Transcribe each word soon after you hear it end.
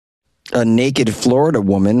A naked Florida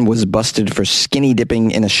woman was busted for skinny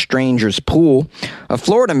dipping in a stranger's pool. A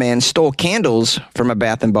Florida man stole candles from a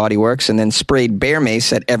Bath & Body Works and then sprayed bear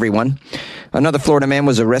mace at everyone. Another Florida man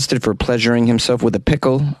was arrested for pleasuring himself with a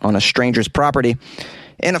pickle on a stranger's property.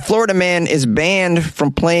 And a Florida man is banned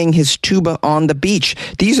from playing his tuba on the beach.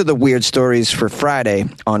 These are the weird stories for Friday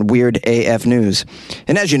on Weird AF News.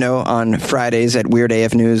 And as you know, on Fridays at Weird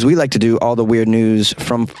AF News, we like to do all the weird news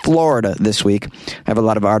from Florida this week. I have a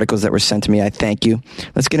lot of articles that were sent to me. I thank you.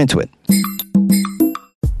 Let's get into it.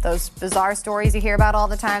 Those bizarre stories you hear about all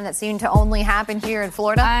the time that seem to only happen here in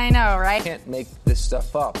Florida. I know, right? Can't make this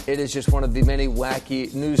stuff up. It is just one of the many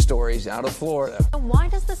wacky news stories out of Florida. Why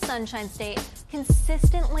does the Sunshine State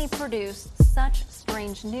consistently produce such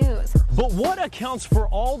strange news? But what accounts for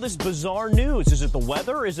all this bizarre news? Is it the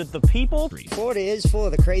weather? Is it the people? Florida is full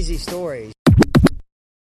of the crazy stories.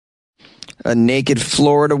 A naked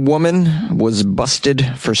Florida woman was busted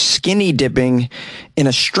for skinny dipping in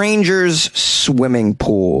a stranger's swimming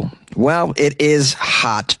pool. Well, it is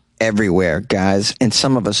hot everywhere, guys, and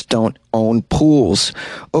some of us don't own pools.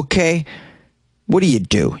 Okay, what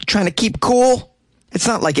do? Trying to keep cool? It's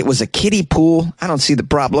not like it was a kiddie pool. I don't see the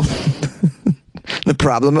problem. The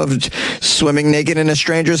problem of swimming naked in a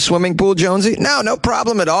stranger's swimming pool, Jonesy? No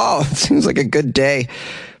problem at all. It seems like a good day.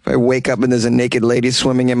 If I wake up and there's a naked lady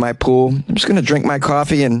swimming in my pool, I'm just going to drink my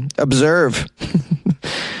coffee and observe.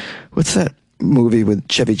 What's that movie with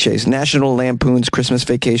Chevy Chase? National Lampoon's Christmas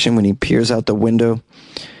Vacation, when he peers out the window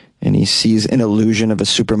and he sees an illusion of a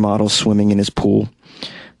supermodel swimming in his pool.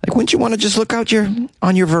 Like, wouldn't you want to just look out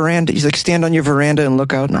on your veranda? He's like, stand on your veranda and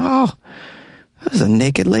look out. And, oh, there's a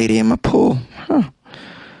naked lady in my pool. Huh.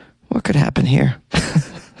 What could happen here?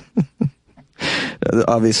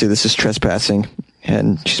 Obviously, this is trespassing.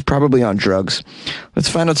 And she's probably on drugs. Let's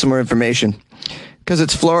find out some more information. Because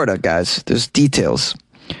it's Florida, guys. There's details.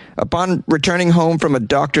 Upon returning home from a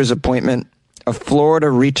doctor's appointment, a Florida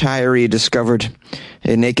retiree discovered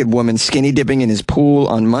a naked woman skinny dipping in his pool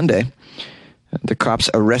on Monday. The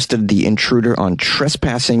cops arrested the intruder on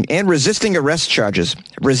trespassing and resisting arrest charges.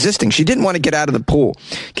 Resisting. She didn't want to get out of the pool.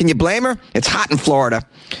 Can you blame her? It's hot in Florida.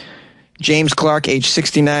 James Clark, age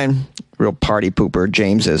 69. Real party pooper,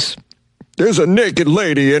 James is. There's a naked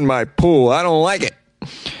lady in my pool. I don't like it.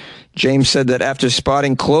 James said that after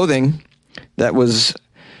spotting clothing that was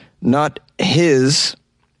not his,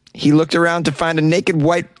 he looked around to find a naked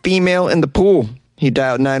white female in the pool. He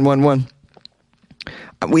dialed 911.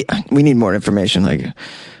 We need more information. Like,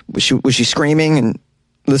 was she screaming and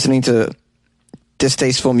listening to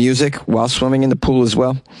distasteful music while swimming in the pool as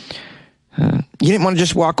well? You didn't want to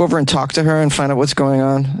just walk over and talk to her and find out what's going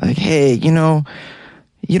on? Like, hey,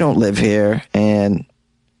 you don't live here, and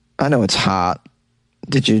I know it's hot.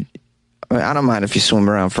 I don't mind if you swim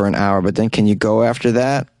around for an hour, but then can you go after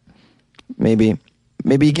that? Maybe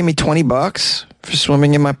you give me $20 for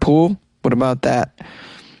swimming in my pool? What about that?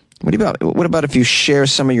 What about if you share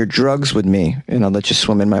some of your drugs with me and I'll let you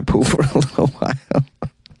swim in my pool for a little while?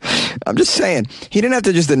 I'm just saying, he didn't have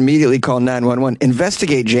to just immediately call 911.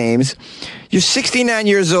 Investigate, James. You're 69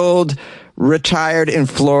 years old, retired in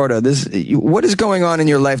Florida. What is going on in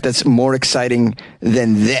your life that's more exciting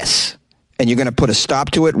than this? And you're going to put a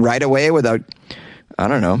stop to it right away without, I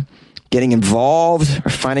don't know, getting involved or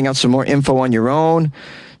finding out some more info on your own?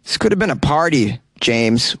 This could have been a party,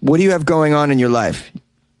 James. What do you have going on in your life?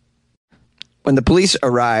 When the police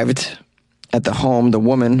arrived at the home, the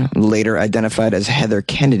woman, later identified as Heather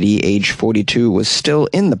Kennedy, age 42, was still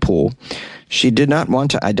in the pool. She did not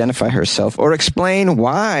want to identify herself or explain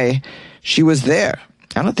why she was there.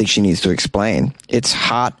 I don't think she needs to explain. It's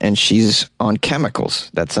hot and she's on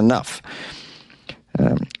chemicals. That's enough.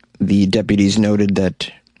 The deputies noted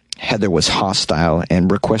that Heather was hostile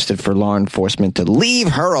and requested for law enforcement to leave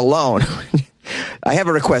her alone. I have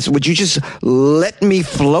a request. Would you just let me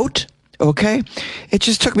float? Okay? It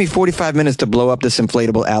just took me 45 minutes to blow up this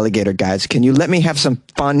inflatable alligator, guys. Can you let me have some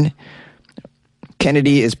fun?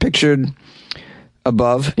 Kennedy is pictured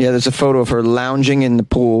above. Yeah, there's a photo of her lounging in the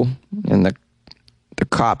pool, and the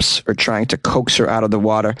cops are trying to coax her out of the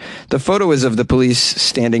water. The photo is of the police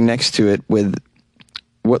standing next to it with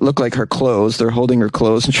what look like her clothes. They're holding her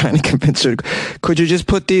clothes and trying to convince her, could you just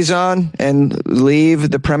put these on and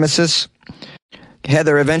leave the premises?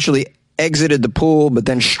 Heather eventually exited the pool, but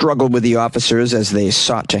then struggled with the officers as they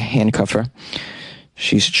sought to handcuff her.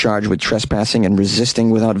 She's charged with trespassing and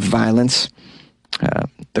resisting without violence.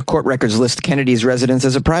 The court records list Kennedy's residence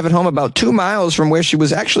as a private home about 2 miles from where she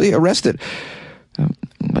was actually arrested.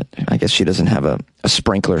 But I guess she doesn't have a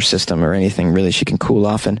sprinkler system or anything really she can cool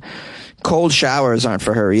off, and cold showers aren't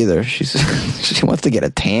for her either. She wants to get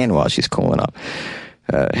a tan while she's cooling off.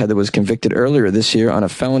 Heather was convicted earlier this year on a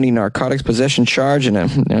felony narcotics possession charge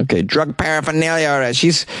and drug paraphernalia.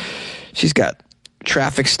 She's got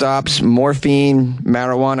traffic stops, morphine,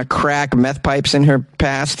 marijuana, crack, meth pipes in her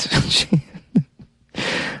past.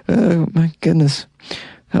 Oh, my goodness.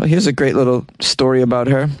 Oh, here's a great little story about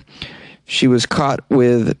her. She was caught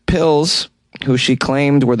with pills who she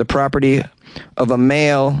claimed were the property of a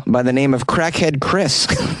male by the name of Crackhead Chris.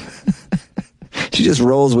 She just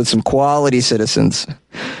rolls with some quality citizens.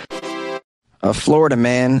 A Florida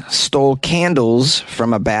man stole candles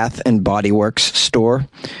from a Bath and Body Works store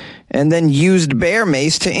and then used bear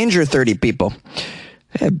mace to injure 30 people.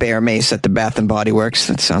 Bear mace at the Bath and Body Works.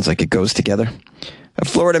 That sounds like it goes together. A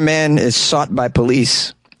Florida man is sought by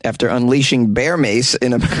police after unleashing bear mace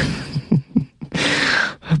in a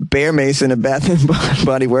Bath and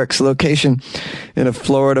Body Works location in a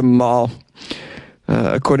Florida mall.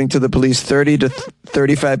 According to the police, 30 to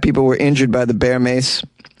 35 people were injured by the bear mace,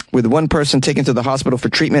 with one person taken to the hospital for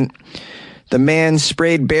treatment. The man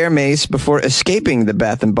sprayed bear mace before escaping the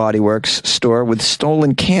Bath and Body Works store with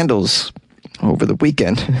stolen candles over the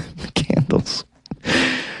weekend. Candles.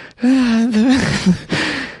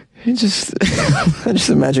 I just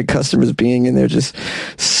imagine customers being in there just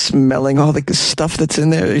smelling all the stuff that's in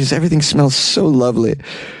there. Everything smells so lovely.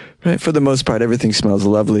 Right? For the most part, everything smells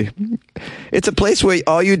lovely. It's a place where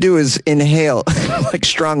all you do is inhale, like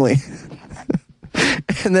strongly.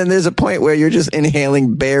 And then there's a point where you're just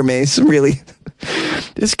inhaling bear mace, really.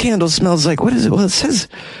 This candle smells like, what is it? Well,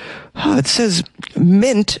 it says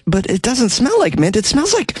mint, but it doesn't smell like mint. It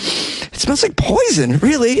smells like poison,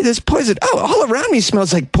 really. There's poison. Oh, all around me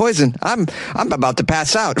smells like poison. I'm about to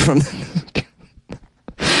pass out from...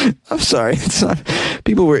 I'm sorry. It's not.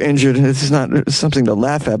 People were injured. It's not something to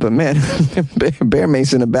laugh at. But man, bear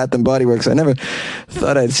mace in a Bath and Body Works. I never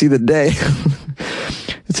thought I'd see the day.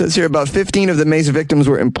 It says here about 15 of the mace victims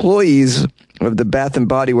were employees of the Bath and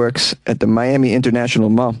Body Works at the Miami International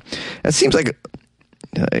Mall. That seems like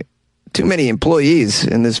too many employees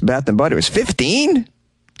in this Bath and Body Works. 15?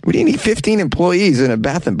 What do you need 15 employees in a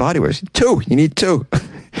Bath and Body Works? 2. You need 2.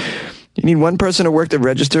 You need one person to work the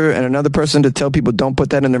register and another person to tell people don't put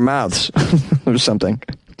that in their mouths or something.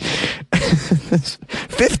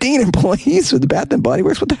 15 employees with the Bath and Body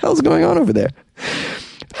Works? What the hell's going on over there?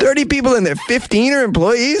 30 people in there, 15 are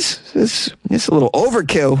employees? It's a little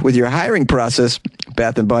overkill with your hiring process,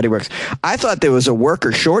 Bath and Body Works. I thought there was a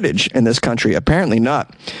worker shortage in this country. Apparently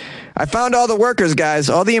not. I found all the workers, guys,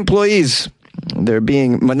 all the employees. They're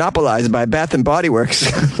being monopolized by Bath and Body Works,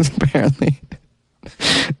 apparently.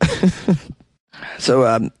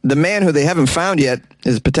 So the man who they haven't found yet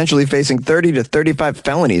is potentially facing 30 to 35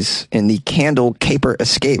 felonies in the candle caper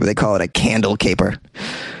escape. They call it a candle caper.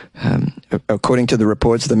 According to the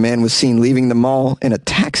reports, the man was seen leaving the mall in a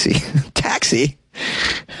taxi. Taxi?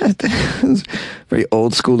 Very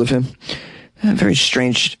old school of him. A very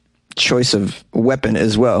strange choice of weapon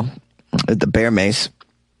as well. The bear mace.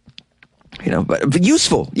 You know, but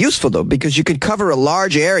useful though, because you could cover a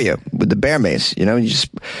large area with the bear mace. You know, you just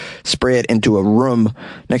spray it into a room.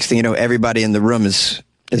 Next thing you know, everybody in the room is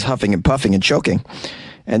huffing and puffing and choking,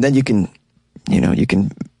 and then you can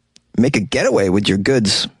make a getaway with your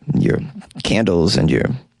goods, your candles, and your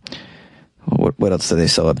what else do they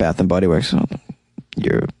sell at Bath and Body Works?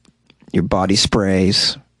 Your body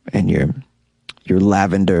sprays and your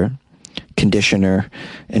lavender conditioner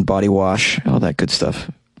and body wash, all that good stuff.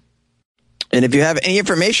 And if you have any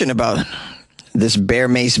information about this bear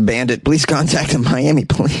mace bandit, please contact the Miami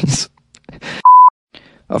police.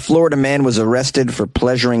 A Florida man was arrested for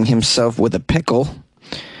pleasuring himself with a pickle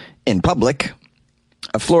in public.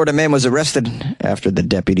 A Florida man was arrested after the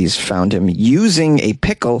deputies found him using a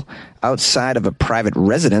pickle outside of a private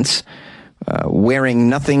residence, wearing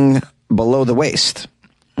nothing below the waist.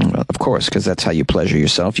 Well, of course, because that's how you pleasure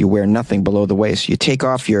yourself. You wear nothing below the waist. You take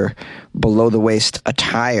off your below-the-waist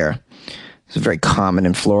attire. It's very common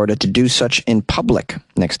in Florida to do such in public,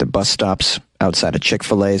 next to bus stops, outside of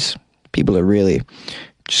Chick-fil-A's. People are really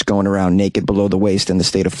just going around naked below the waist in the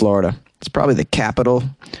state of Florida. It's probably the capital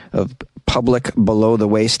of public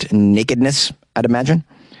below-the-waist nakedness, I'd imagine.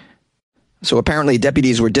 So apparently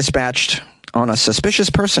deputies were dispatched on a suspicious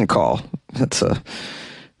person call. That's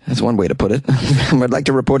one way to put it. I'd like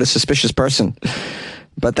to report a suspicious person.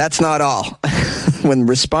 But that's not all. When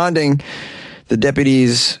responding, the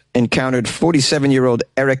deputies encountered 47-year-old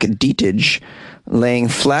Eric Dietage laying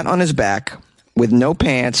flat on his back with no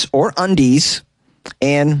pants or undies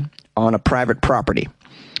and on a private property.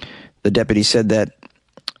 The deputy said that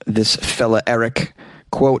this fella Eric,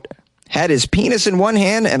 quote, had his penis in one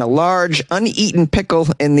hand and a large uneaten pickle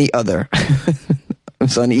in the other.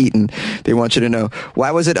 was uneaten. They want you to know.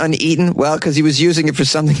 Why was it uneaten? Well, because he was using it for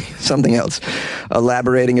something else.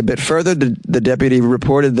 Elaborating a bit further, the deputy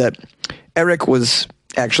reported that Eric was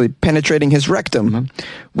actually penetrating his rectum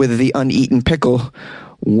with the uneaten pickle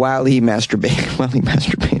while he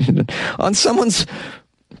masturbated on someone's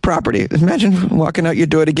property. Imagine walking out your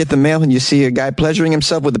door to get the mail and you see a guy pleasuring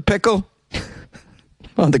himself with a pickle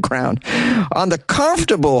on the ground, on the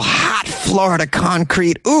comfortable, hot Florida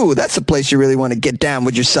concrete. Ooh, that's the place you really want to get down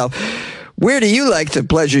with yourself. Where do you like to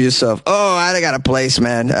pleasure yourself? Oh, I got a place,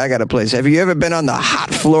 man. I got a place. Have you ever been on the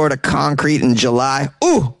hot Florida concrete in July?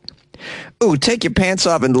 Ooh, take your pants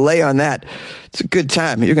off and lay on that. It's a good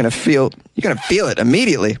time. You're gonna feel it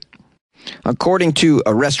immediately. According to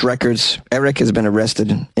arrest records, Eric has been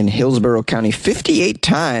arrested in Hillsborough County 58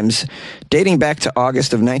 times, dating back to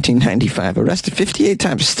August of 1995. Arrested 58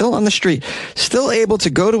 times, still on the street, still able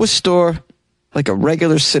to go to a store like a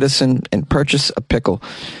regular citizen and purchase a pickle.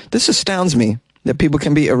 This astounds me that people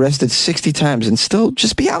can be arrested 60 times and still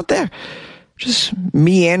just be out there, just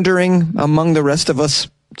meandering among the rest of us.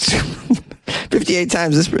 58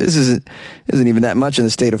 times, this isn't even that much in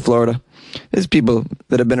the state of Florida. There's people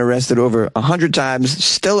that have been arrested over 100 times,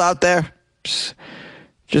 still out there,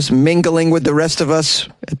 just mingling with the rest of us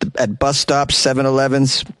at bus stops,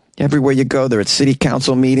 7-Elevens, everywhere you go. They're at city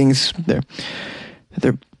council meetings.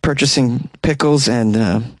 They're purchasing pickles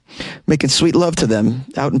and making sweet love to them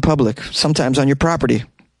out in public, sometimes on your property.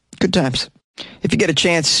 Good times. If you get a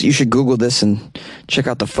chance, you should Google this and check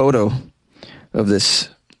out the photo of this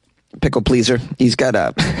pickle pleaser.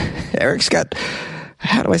 Eric's got,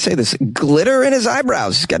 how do I say this? Glitter in his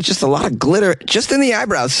eyebrows. He's got just a lot of glitter just in the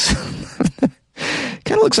eyebrows.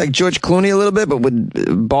 Kind of looks like George Clooney a little bit, but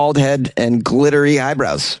with bald head and glittery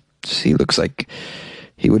eyebrows. He looks like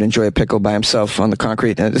he would enjoy a pickle by himself on the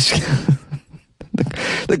concrete. The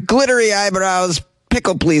glittery eyebrows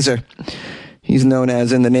pickle pleaser. He's known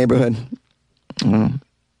as in the neighborhood.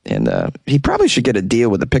 And he probably should get a deal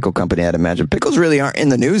with the pickle company, I'd imagine. Pickles really aren't in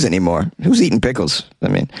the news anymore. Who's eating pickles? I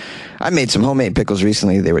mean, I made some homemade pickles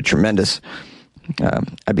recently. They were tremendous.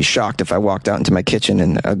 I'd be shocked if I walked out into my kitchen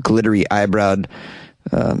and a glittery eyebrowed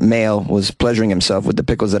male was pleasuring himself with the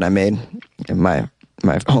pickles that I made, my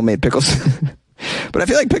homemade pickles. But I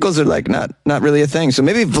feel like pickles are like not really a thing. So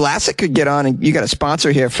maybe Vlasic could get on, and you got a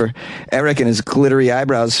sponsor here for Eric and his glittery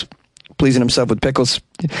eyebrows pleasing himself with pickles.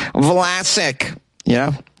 Vlasic, you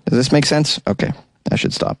know? Does this make sense? Okay, I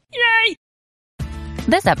should stop. Yay!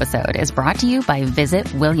 This episode is brought to you by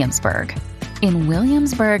Visit Williamsburg. In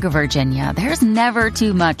Williamsburg, Virginia, there's never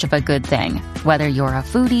too much of a good thing. Whether you're a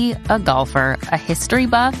foodie, a golfer, a history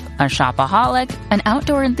buff, a shopaholic, an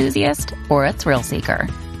outdoor enthusiast, or a thrill seeker,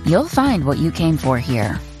 you'll find what you came for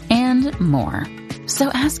here and more. So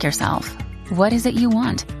ask yourself, what is it you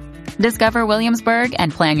want? Discover Williamsburg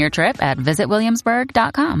and plan your trip at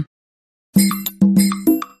visitwilliamsburg.com.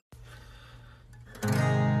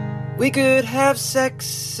 We could have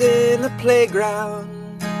sex in the playground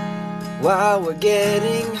while we're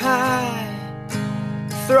getting high.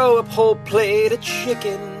 Throw up whole plate of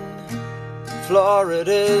chicken.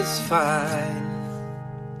 Florida's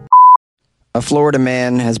fine. A Florida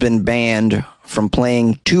man has been banned from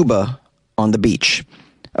playing tuba on the beach.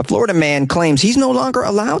 A Florida man claims he's no longer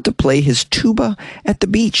allowed to play his tuba at the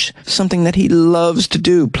beach, something that he loves to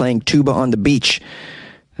do, playing tuba on the beach.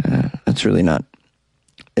 That's really not,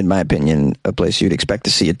 in my opinion, a place you'd expect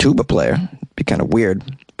to see a tuba player. It'd be kind of weird.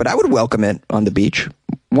 But I would welcome it on the beach.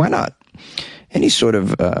 Why not? Any sort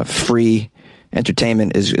of free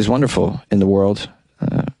entertainment is wonderful in the world.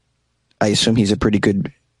 I assume he's a pretty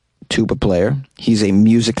good tuba player. He's a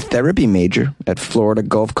music therapy major at Florida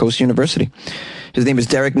Gulf Coast University. His name is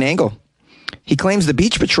Derek Nangle. He claims the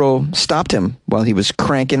Beach Patrol stopped him while he was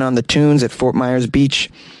cranking on the tunes at Fort Myers Beach.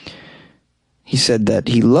 He said that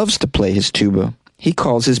he loves to play his tuba. He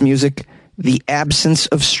calls his music the absence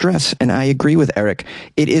of stress, and I agree with Eric.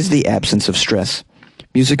 It is the absence of stress.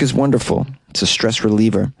 Music is wonderful. It's a stress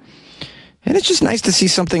reliever. And it's just nice to see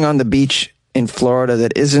something on the beach in Florida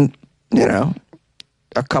that isn't,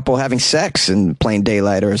 a couple having sex in plain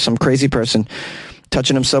daylight or some crazy person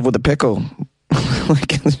touching himself with a pickle.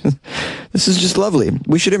 This is just lovely.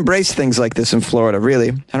 We should embrace things like this in Florida, really.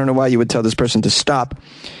 I don't know why you would tell this person to stop.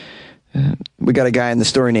 We got a guy in the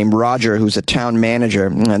story named Roger who's a town manager.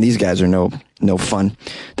 These guys are no fun.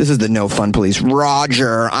 This is the no fun police.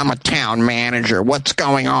 Roger, I'm a town manager. What's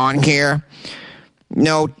going on here?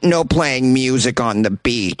 No playing music on the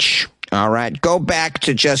beach. All right. Go back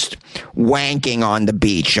to just wanking on the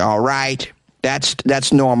beach. All right.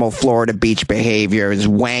 That's normal Florida beach behavior, is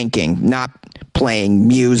wanking, not playing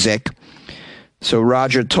music. So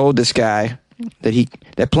Roger told this guy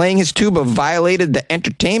that playing his tuba violated the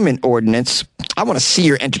entertainment ordinance. I want to see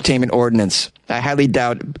your entertainment ordinance. I highly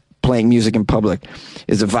doubt playing music in public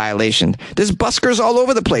is a violation. There's buskers all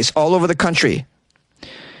over the place, all over the country.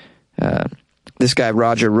 This guy,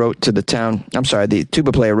 Roger, the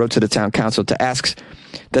tuba player wrote to the town council to ask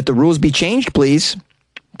that the rules be changed, please.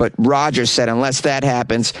 But Roger said unless that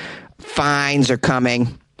happens, fines are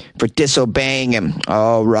coming for disobeying him.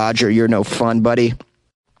 Oh, Roger, you're no fun, buddy.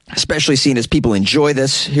 Especially seeing as people enjoy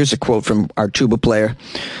this. Here's a quote from our tuba player,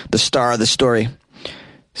 the star of the story. He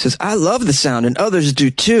says, I love the sound, and others do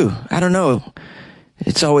too. I don't know.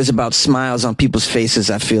 It's always about smiles on people's faces,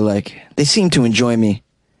 I feel like. They seem to enjoy me.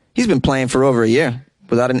 He's been playing for over a year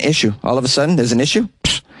without an issue. All of a sudden, there's an issue?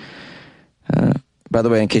 By the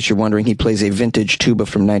way, in case you're wondering, he plays a vintage tuba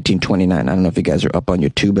from 1929. I don't know if you guys are up on your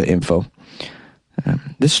tuba info.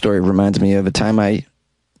 This story reminds me of a time I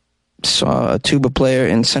saw a tuba player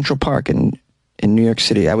in Central Park in New York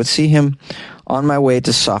City. I would see him on my way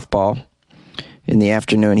to softball in the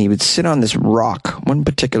afternoon. He would sit on this rock, one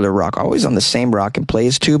particular rock, always on the same rock, and play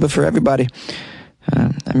his tuba for everybody.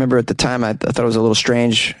 I remember at the time I thought it was a little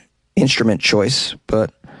strange instrument choice,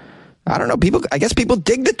 but I don't know. I guess people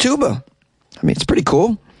dig the tuba. I mean, it's pretty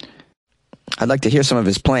cool. I'd like to hear some of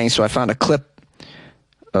his playing, so I found a clip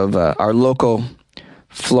of our local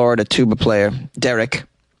Florida tuba player, Derek.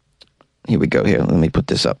 Here we go. Here, let me put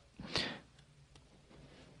this up.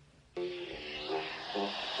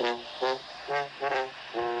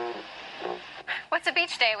 What's a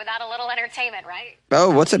beach day without a little entertainment, right?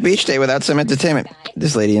 Oh, what's a beach day without some entertainment?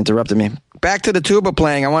 This lady interrupted me. Back to the tuba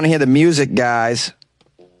playing. I want to hear the music, guys.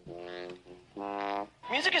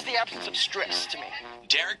 Music is the absence of stress to me.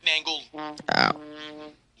 Derek Nangle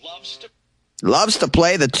loves to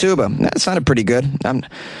play the tuba. That sounded pretty good. I'm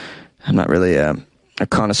not really a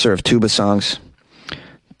connoisseur of tuba songs,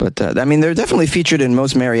 but I mean, they're definitely featured in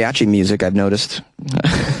most mariachi music, I've noticed.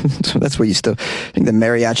 So that's where I think the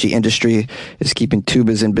mariachi industry is keeping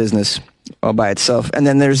tubas in business all by itself. And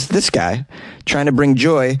then there's this guy trying to bring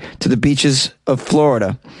joy to the beaches of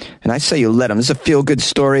Florida. And I say you let him. This is a feel-good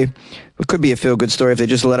story. It could be a feel-good story if they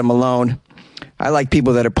just let him alone. I like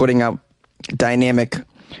people that are putting out dynamic,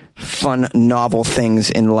 fun, novel things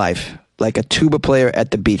in life, like a tuba player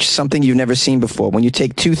at the beach, something you've never seen before. When you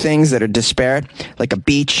take two things that are disparate, like a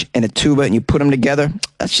beach and a tuba, and you put them together,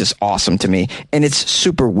 that's just awesome to me. And it's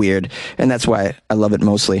super weird, and that's why I love it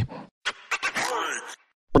mostly.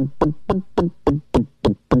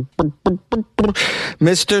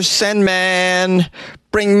 Mr. Sandman,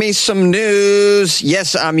 bring me some news.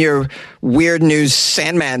 Yes, I'm your weird news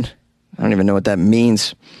Sandman. I don't even know what that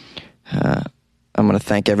means. I'm going to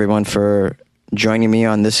thank everyone for joining me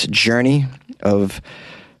on this journey of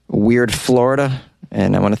weird Florida.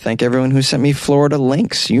 And I want to thank everyone who sent me Florida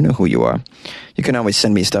links. You know who you are. You can always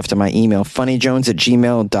send me stuff to my email,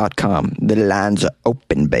 funnyjones@gmail.com. The lines are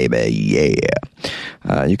open, baby.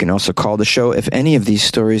 Yeah. You can also call the show if any of these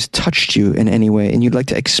stories touched you in any way and you'd like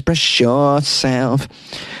to express yourself.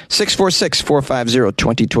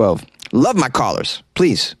 646-450-2012. Love my callers.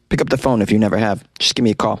 Please pick up the phone if you never have. Just give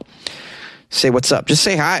me a call. Say what's up. Just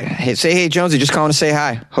say hi. Hey, say, hey, Jonesy, just calling to say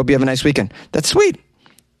hi. Hope you have a nice weekend. That's sweet.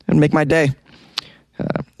 It'll make my day.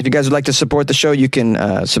 If you guys would like to support the show, you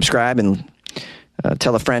can subscribe and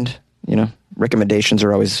tell a friend. You know, recommendations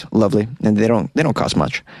are always lovely, and they don't cost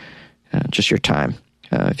much. Just your time.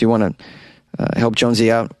 If you want to help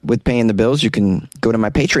Jonesy out with paying the bills, you can go to my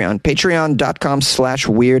Patreon,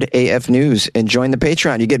 patreon.com/weirdafnews, and join the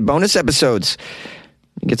Patreon. You get bonus episodes.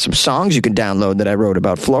 You get some songs you can download that I wrote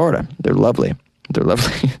about Florida. They're lovely.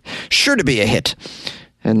 Sure to be a hit.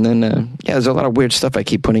 And then, there's a lot of weird stuff I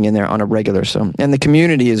keep putting in there on a regular. And the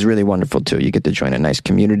community is really wonderful, too. You get to join a nice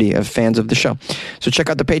community of fans of the show. So check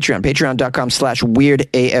out the Patreon,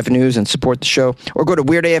 patreon.com/weirdafnews, and support the show. Or go to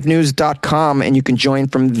weirdafnews.com, and you can join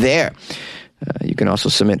from there. You can also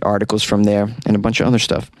submit articles from there and a bunch of other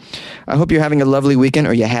stuff. I hope you're having a lovely weekend,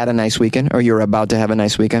 or you had a nice weekend, or you're about to have a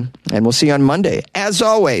nice weekend. And we'll see you on Monday, as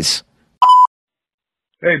always.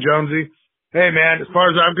 Hey, Jonesy. Hey, man, as far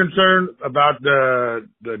as I'm concerned about the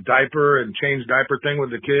diaper and change diaper thing with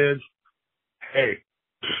the kids, hey,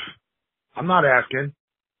 I'm not asking.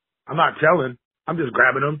 I'm not telling. I'm just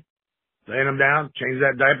grabbing them, laying them down, change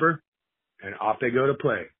that diaper, and off they go to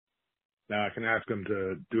play. Now I can ask them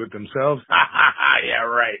to do it themselves. Yeah,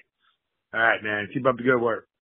 right. All right, man. Keep up the good work.